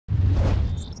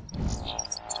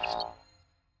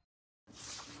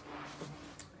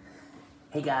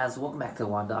Hey guys, welcome back to the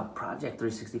WODdoc Project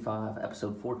 365,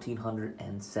 episode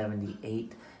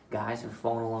 1478. Guys, if you're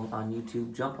following along on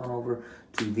YouTube, jump on over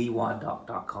to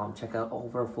WODdoc.com. Check out all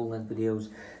of our full-length videos.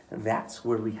 That's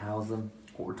where we house them.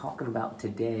 What we're talking about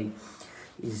today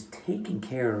is taking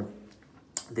care of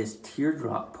this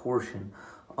teardrop portion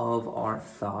of our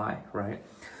thigh, right?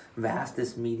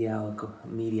 Vastus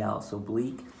medialis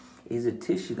oblique is a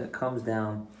tissue that comes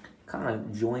down, kind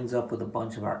of joins up with a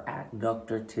bunch of our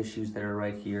adductor tissues that are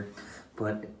right here,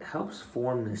 but it helps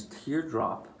form this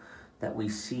teardrop that we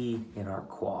see in our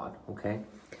quad, okay?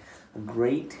 A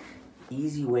great,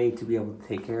 easy way to be able to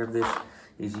take care of this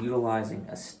is utilizing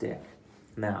a stick.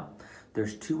 Now,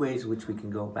 there's two ways which we can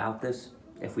go about this.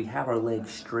 If we have our leg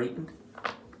straightened,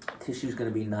 tissue is going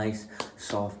to be nice,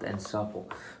 soft, and supple.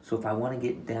 So if I want to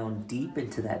get down deep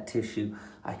into that tissue,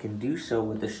 I can do so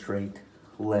with a straight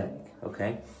leg,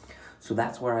 okay? So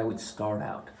that's where I would start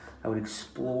out. I would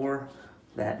explore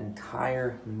that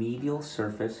entire medial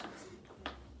surface,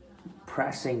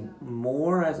 pressing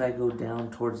more as I go down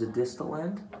towards the distal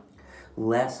end,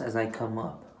 less as I come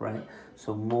up, right?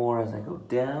 So more as I go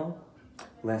down,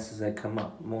 less as I come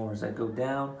up. More as I go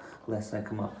down, less as I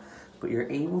come up. But you're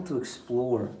able to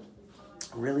explore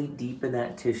really deep in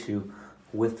that tissue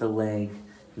with the leg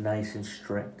nice and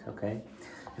straight, okay?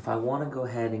 If I want to go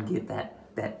ahead and get that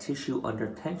tissue under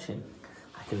tension,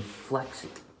 I can flex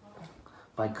it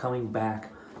by coming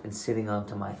back and sitting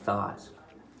onto my thighs.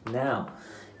 Now,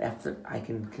 after I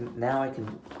can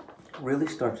really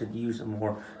start to use a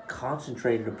more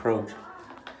concentrated approach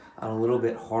on a little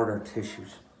bit harder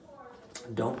tissues.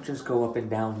 Don't just go up and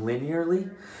down linearly,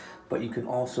 but you can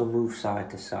also move side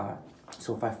to side.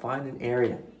 So if I find an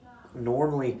area,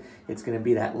 normally it's going to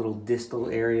be that little distal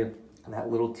area, that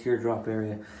little teardrop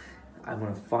area. I'm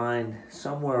going to find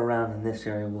somewhere around in this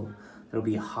area it'll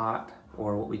be hot,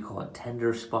 or what we call a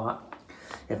tender spot.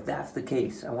 If that's the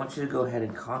case, I want you to go ahead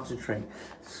and concentrate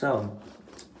some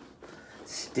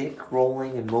stick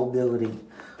rolling and mobility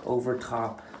over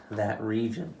top that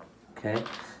region, okay?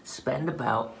 Spend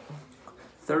about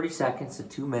 30 seconds to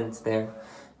 2 minutes there,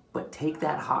 but take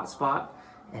that hot spot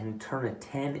and turn a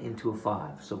 10 into a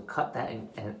 5. So cut that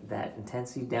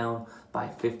intensity down by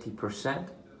 50%.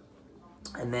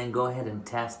 And then go ahead and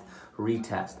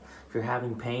retest. If you're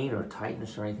having pain or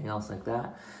tightness or anything else like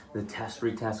that, the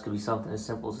retest could be something as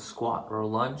simple as a squat or a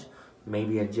lunge,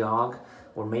 maybe a jog,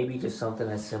 or maybe just something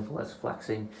as simple as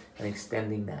flexing and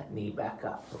extending that knee back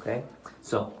up, okay?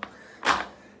 So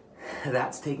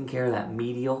that's taking care of that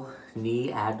medial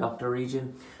knee adductor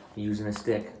region using a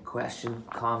stick. Question,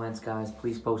 comments, guys,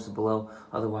 please post it below.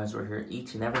 Otherwise, we're here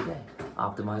each and every day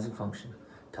optimizing function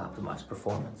to optimize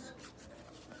performance.